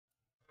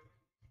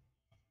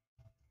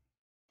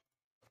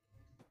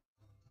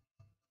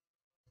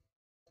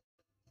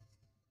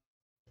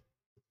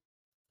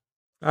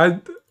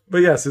I but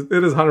yes, it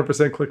is 100%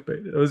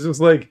 clickbait. It was just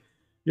like,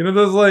 you know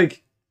those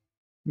like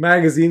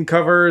magazine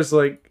covers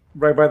like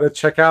right by the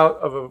checkout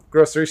of a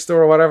grocery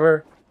store or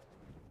whatever.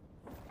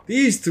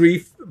 These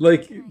three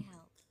like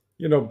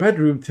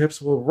bedroom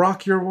tips will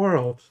rock your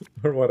world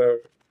or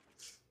whatever.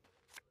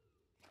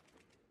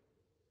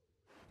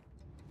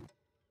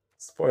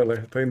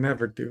 Spoiler, they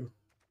never do.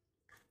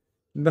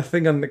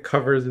 Nothing on the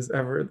covers is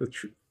ever the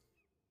truth.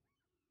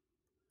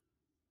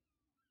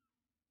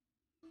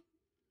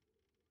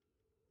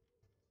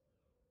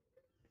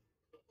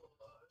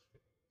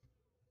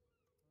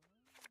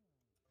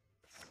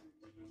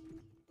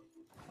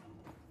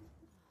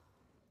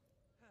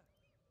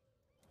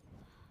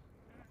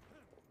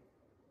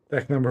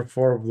 Deck number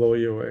 4 will blow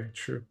you away.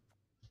 True.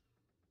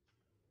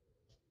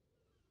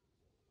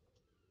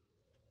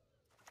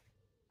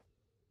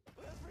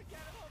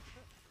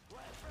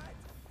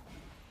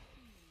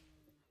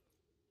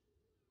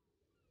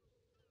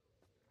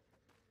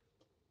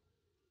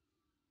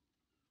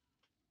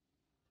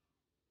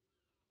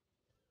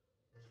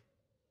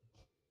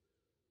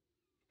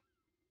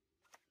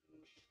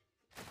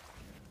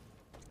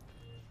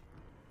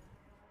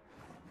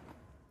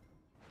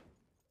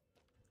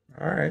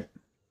 Alright.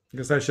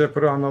 Guess I should have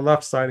put it on the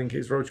left side in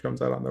case Roach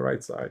comes out on the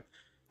right side.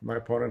 My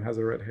opponent has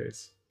a red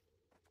haze.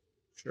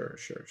 Sure.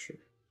 Sure,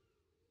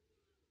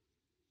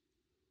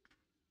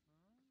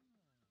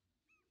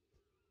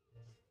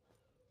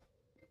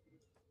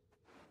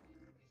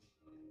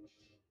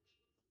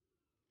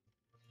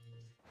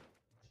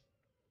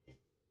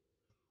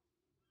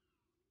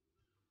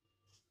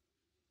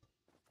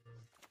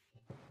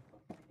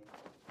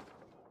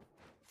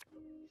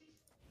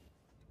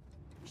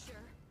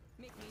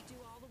 make me do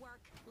all the work,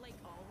 like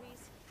always.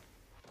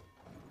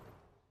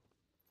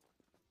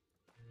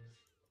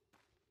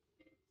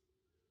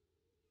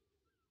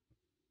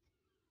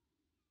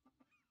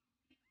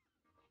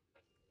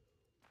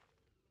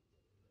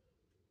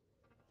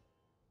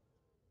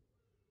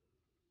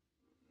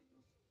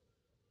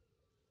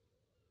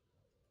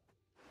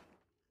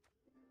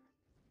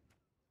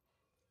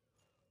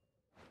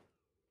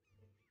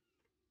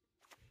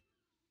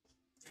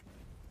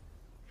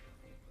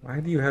 Why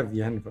do you have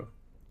Yenva?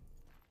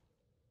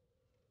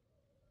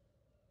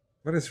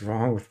 What is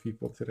wrong with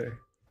people today?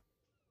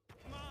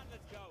 Come on,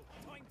 let's go.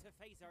 Time to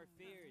face our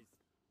fears.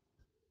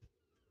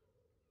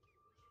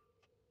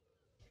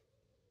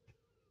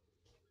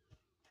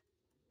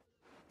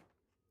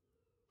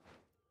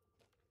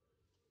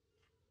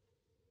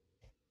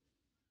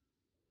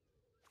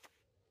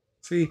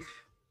 See,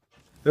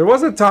 there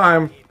was a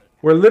time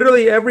where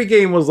literally every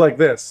game was like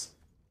this,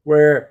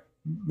 where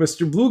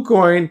Mr. Blue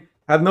Coin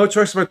had no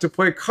choice but to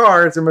play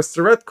cards, and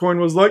Mr. Red Coin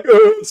was like,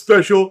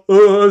 special,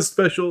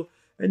 special.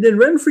 And then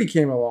Renfrey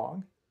came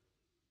along.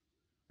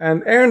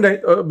 And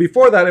Arendite,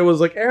 before that, it was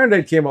like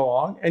Arendite came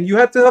along, and you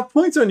had to have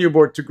points on your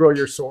board to grow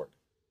your sword.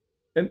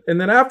 And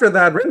then after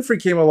that,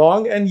 Renfrey came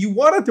along, and you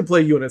wanted to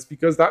play units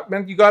because that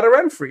meant you got a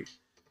Renfrey.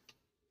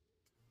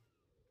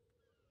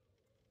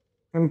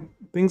 And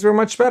things were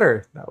much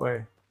better that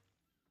way.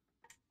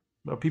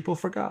 But people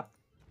forgot.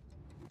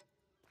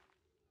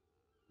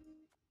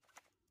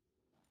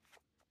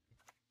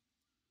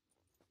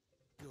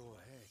 Go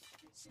ahead,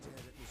 stare at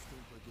the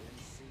stump again,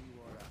 see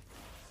what happens.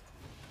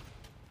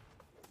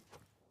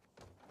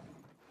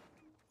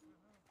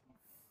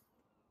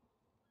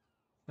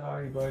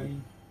 Sorry,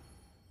 buddy.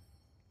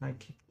 I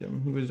kicked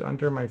him. He was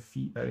under my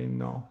feet. I didn't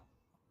know.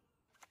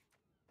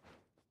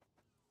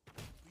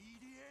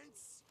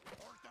 Obedience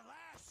or the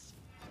last.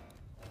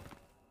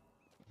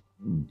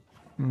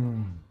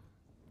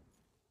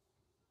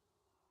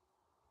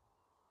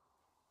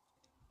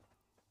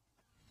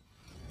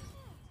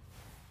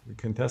 We're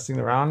contesting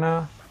the round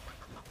now?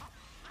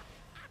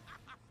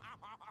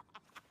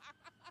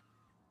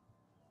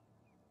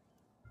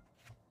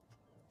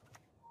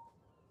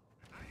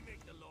 I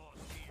make the laws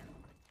here.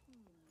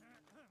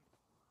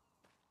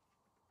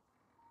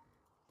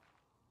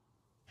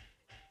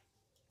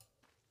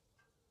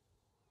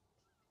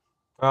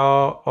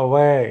 Go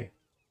away.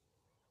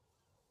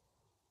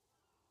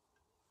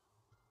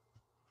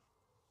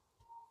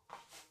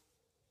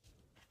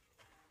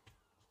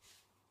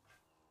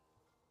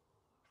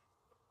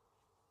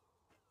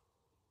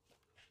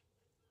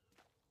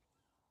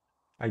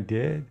 I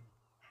did.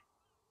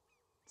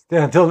 Stay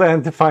until the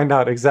end to find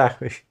out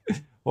exactly.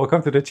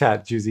 Welcome to the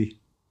chat, Juicy.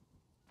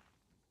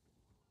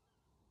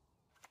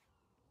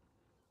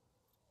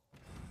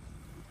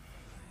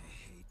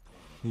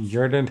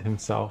 Yerden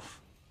himself.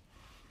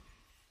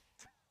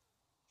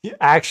 He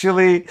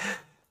actually,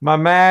 my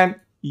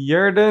man,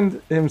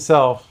 Yerden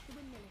himself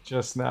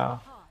just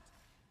now.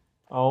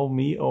 Oh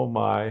me, oh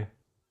my.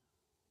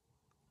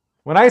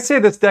 When I say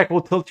this deck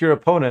will tilt your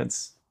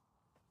opponents,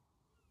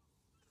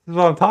 this is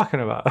what I'm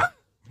talking about.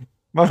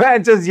 My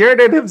man just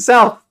Yerden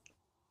himself.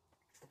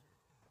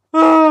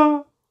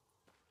 Ah,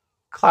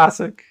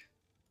 classic.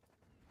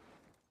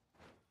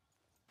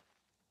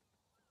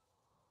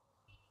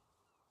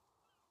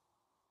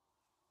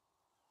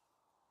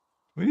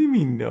 What do you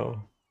mean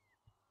no?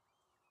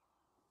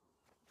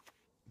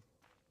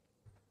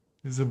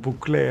 Is a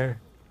bouclair.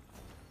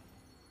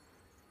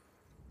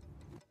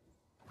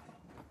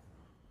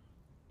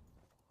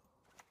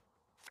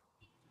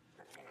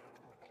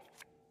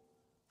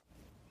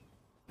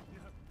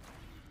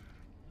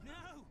 No!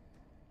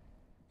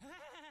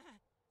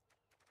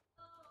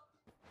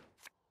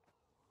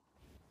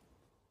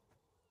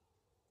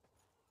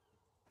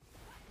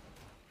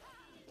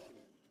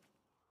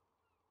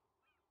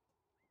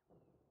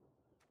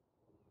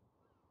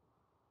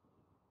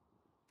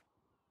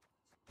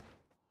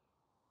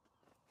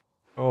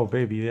 Oh,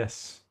 baby,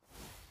 yes.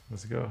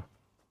 Let's go.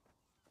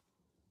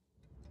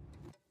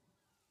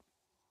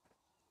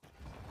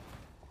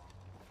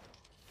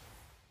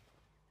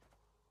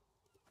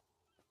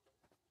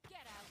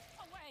 Get out!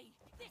 Away!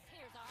 This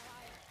here's our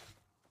eye.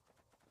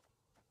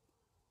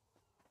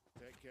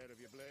 Take care of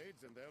your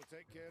blades, and they'll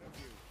take care of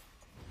you.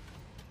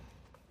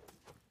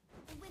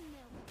 A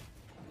windmill.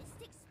 The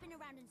sticks spin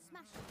around and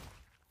smash.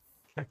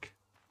 Check.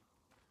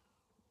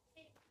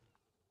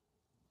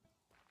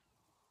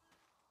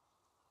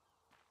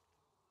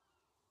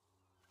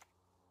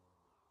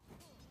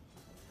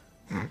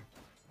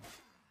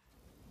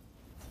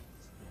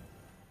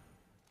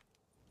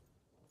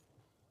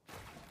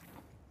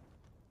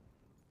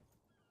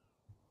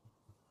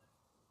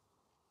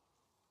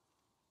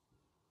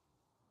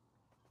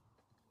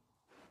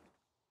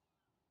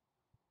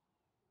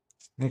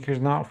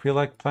 Snickers not feel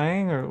like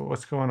playing, or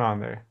what's going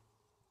on there?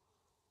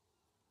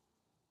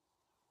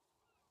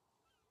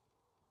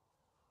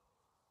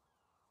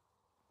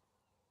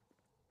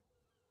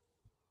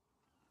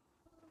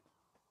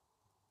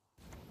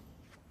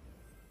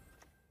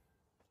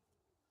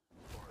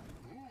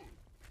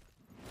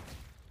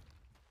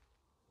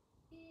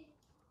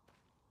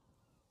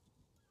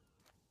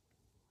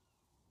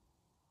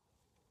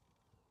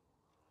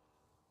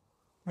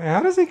 Wait,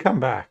 how does he come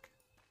back?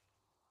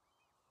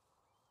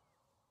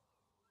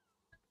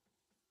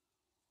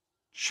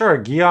 Sure,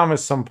 Guillaume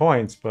has some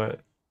points,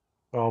 but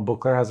well,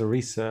 Beauclair has a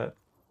reset.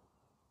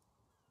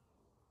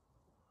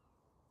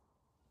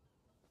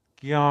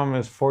 Guillaume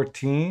is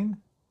 14.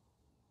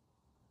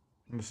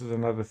 And this is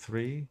another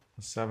 3,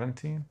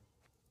 17.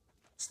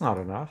 It's not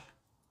enough.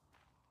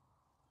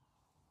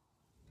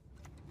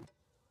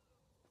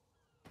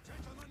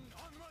 Gentlemen,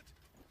 onward!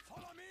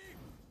 Follow me!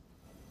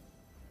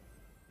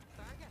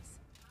 Fergus.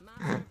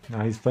 Master of the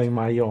Now he's playing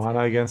my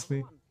Johanna against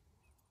me.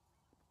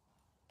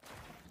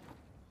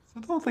 I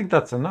don't think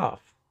that's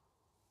enough.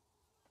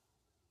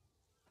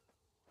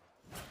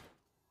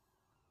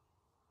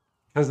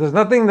 Because there's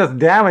nothing that's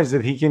damaged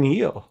that he can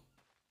heal.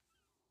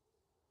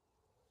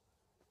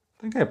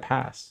 I think I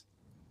pass.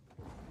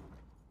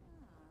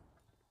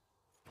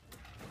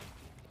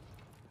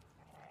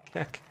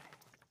 Heck.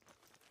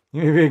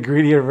 You maybe a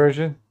greedier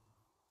version?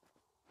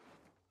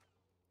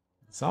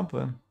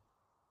 Something.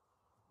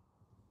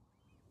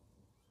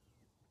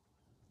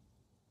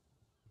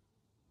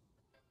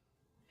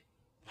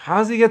 How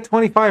does he get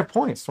 25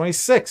 points?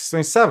 26,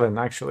 27,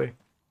 actually.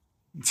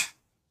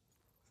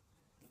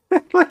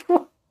 Like,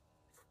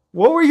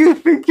 what were you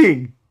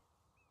thinking?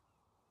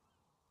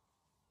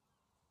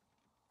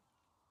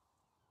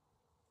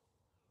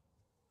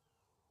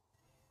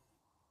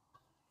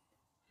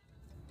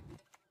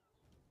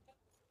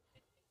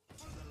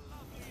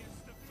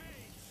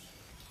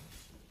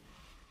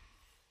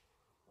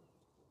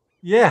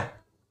 Yeah.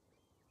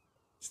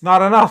 It's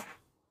not enough.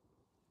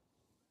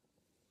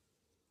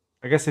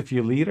 I guess if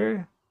you lead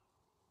her.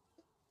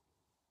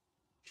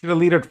 Should have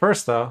leadered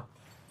first, though.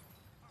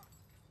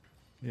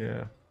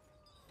 Yeah.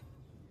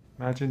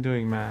 Imagine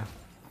doing math.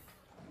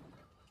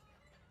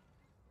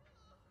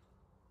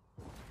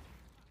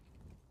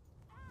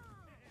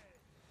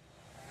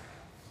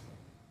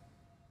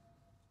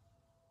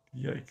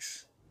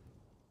 Yikes.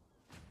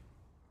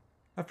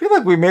 I feel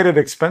like we made it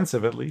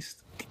expensive, at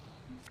least.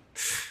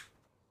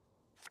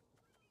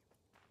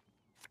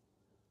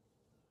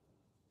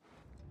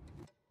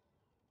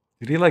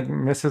 Did he, like,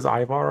 miss his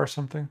Ivar or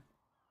something?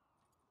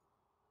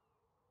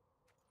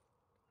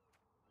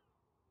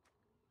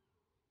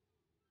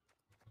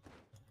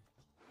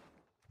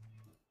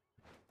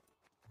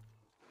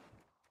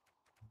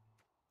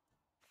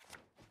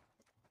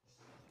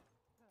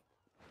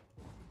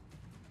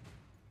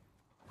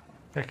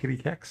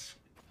 Kekkity keks.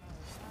 How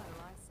do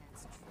I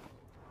sense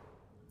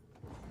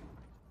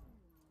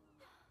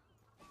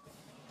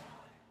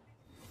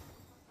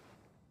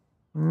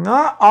true?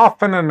 Not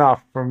often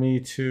enough for me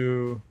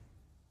to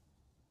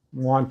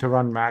want to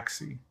run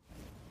Maxi.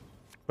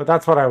 But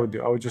that's what I would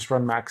do. I would just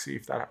run Maxi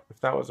if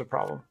that was a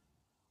problem.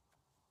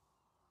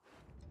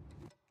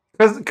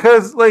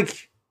 Because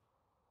like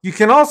you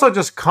can also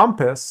just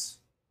compass.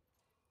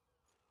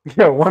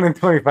 Yeah, 1 in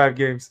 25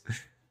 games.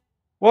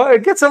 Well,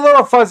 it gets a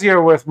little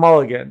fuzzier with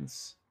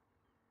mulligans.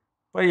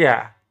 But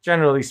yeah,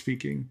 generally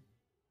speaking.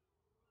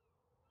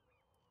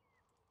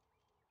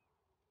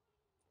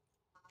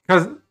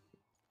 Because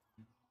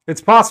it's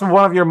possible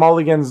one of your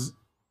mulligans,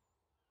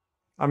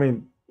 I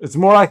mean, it's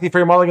more likely for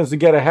your mulligans to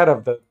get ahead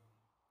of the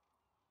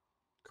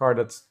card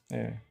that's,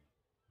 yeah.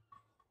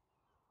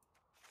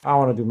 I don't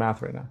want to do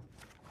math right now.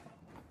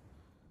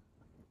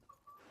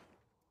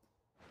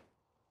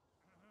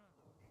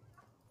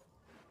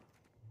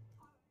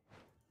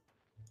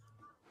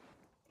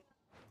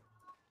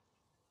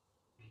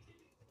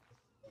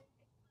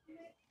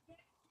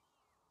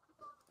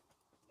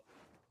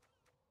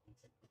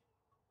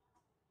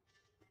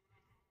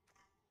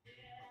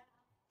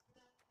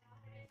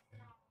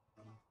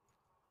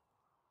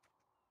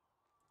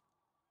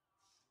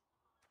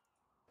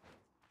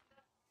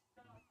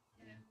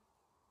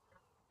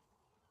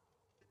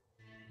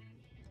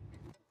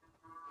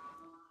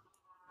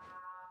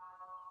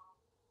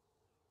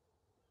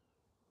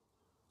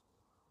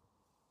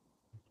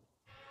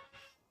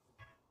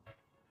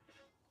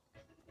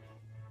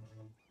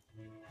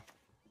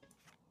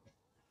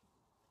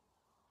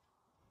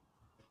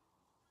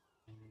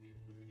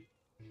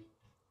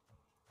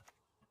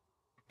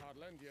 I'd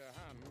lend you a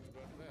hand,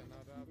 but then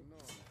I'd have none.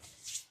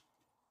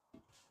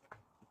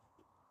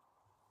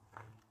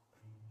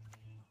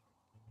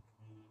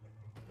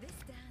 This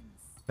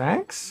dance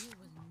Thanks. you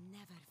will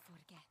never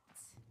forget.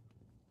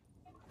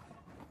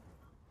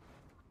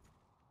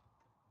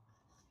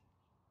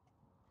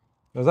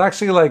 I was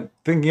actually like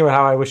thinking about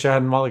how I wish I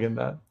hadn't mulliganed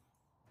that.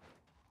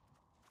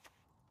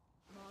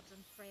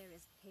 Modern Freyr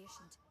is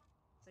patient,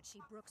 but she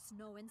brooks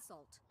no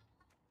insult.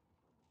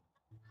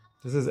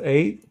 This is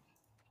 8.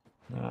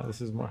 No,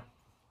 this is more.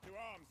 To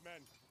arms,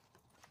 men.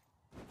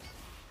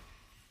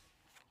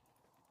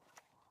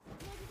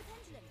 Maybe the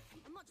pendulum.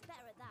 I'm much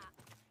better at that.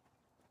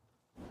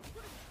 You've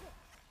got to be quick.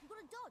 You've got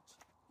to dodge.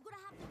 You've got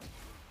to have the...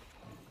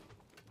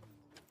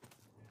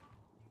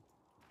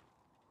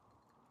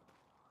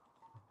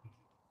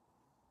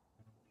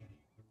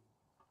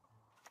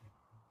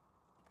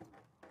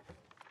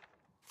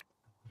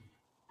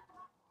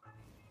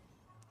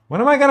 When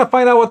am I gonna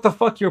find out what the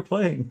fuck you're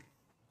playing?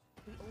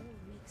 We all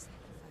make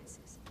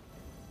sacrifices.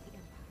 The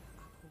Empire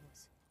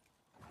abhors.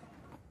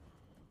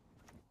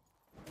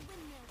 The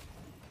windmill.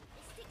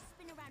 Its sticks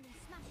spin around and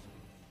smash you.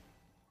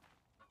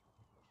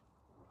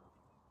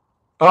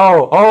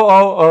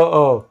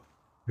 Oh.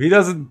 He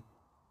doesn't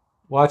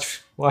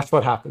watch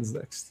what happens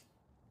next.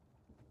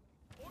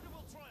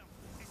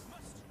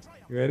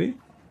 You ready?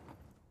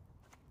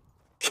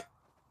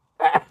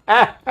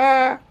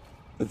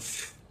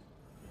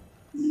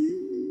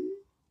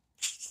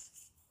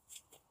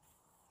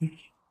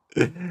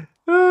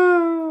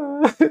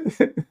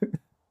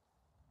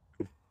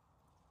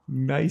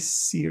 Nice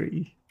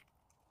Siri.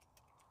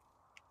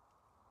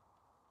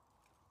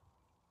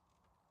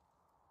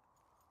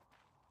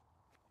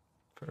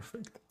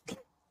 Perfect.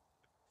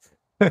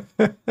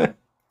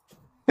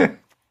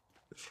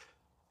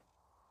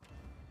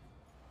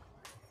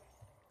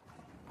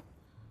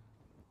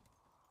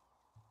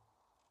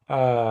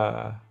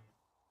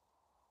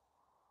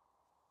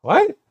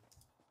 What?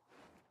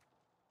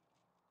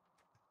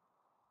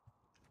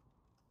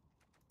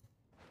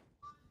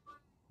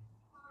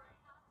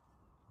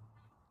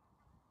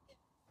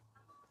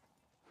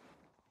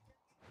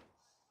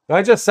 Did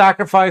I just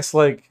sacrifice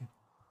like...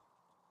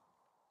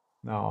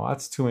 No,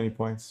 that's too many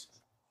points.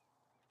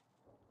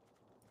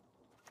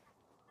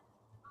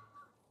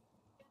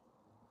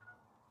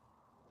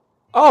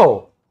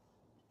 Oh!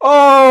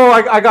 Oh,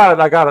 I got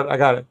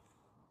it.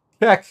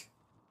 Heck.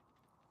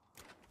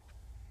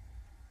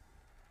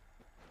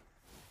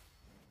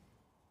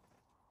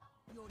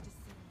 Your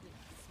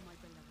descendants, my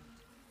beloved.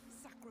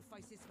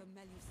 Sacrifices for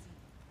Melusi,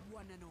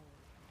 one and all.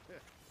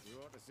 You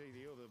ought to see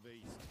the other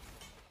beast.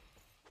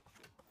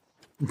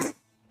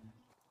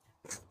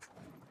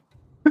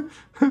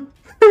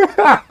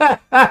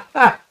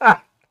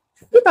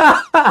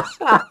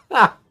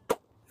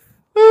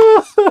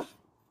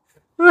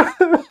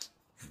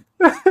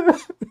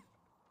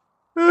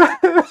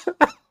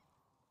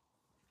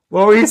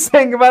 What were you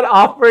saying about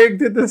offering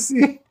to the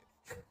sea?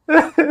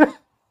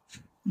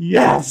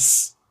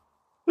 Yes.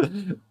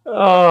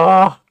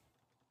 Oh.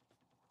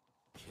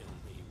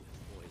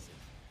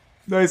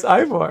 Nice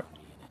Ivor.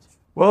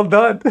 Well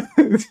done.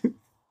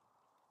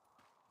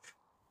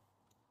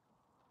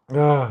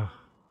 Ah,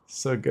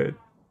 so good.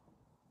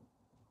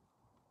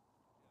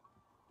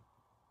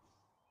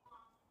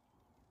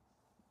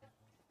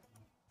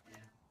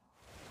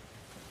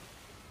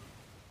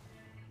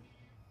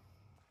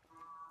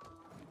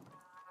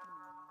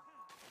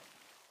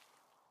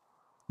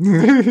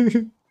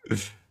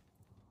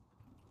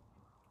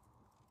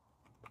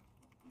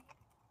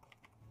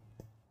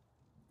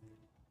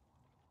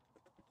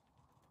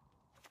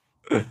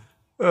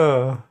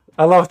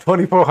 I love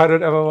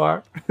 2400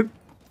 MMR.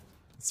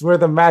 It's where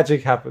the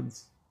magic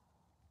happens.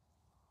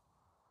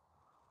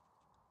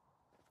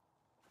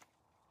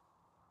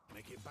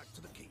 Make it back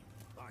to the keep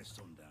by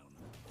sundown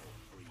or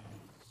freeze.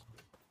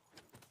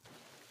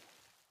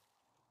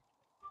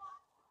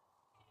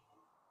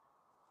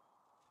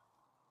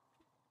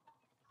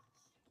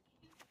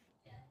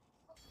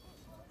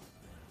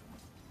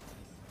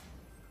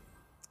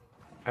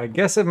 I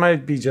guess it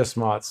might be just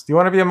mods. Do you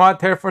want to be a mod,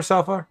 Terra for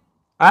Alpha?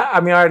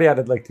 I mean, I already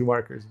added like 2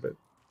 markers, but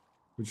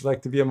would you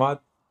like to be a mod?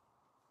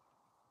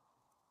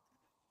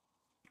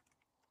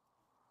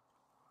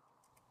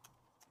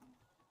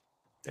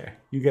 There,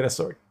 you get a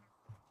sword.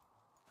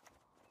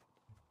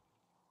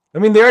 I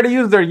mean, they already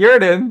used their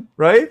Yurden,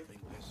 right?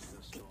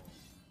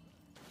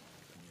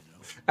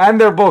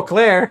 And their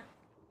Beauclair.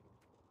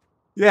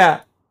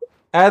 Yeah.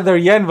 And their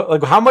Yen.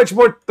 Like, how much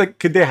more? Like,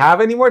 could they have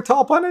any more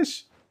Tall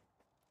Punish?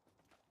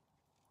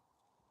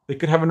 They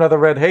could have another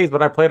Red Haze,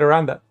 but I played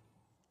around that.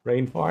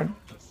 Rainfarn.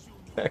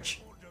 Heck.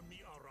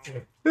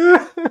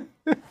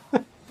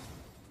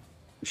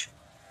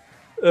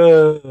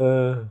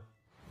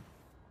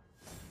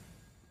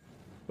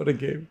 What a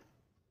game.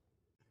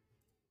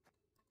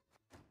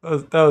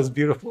 That was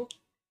beautiful.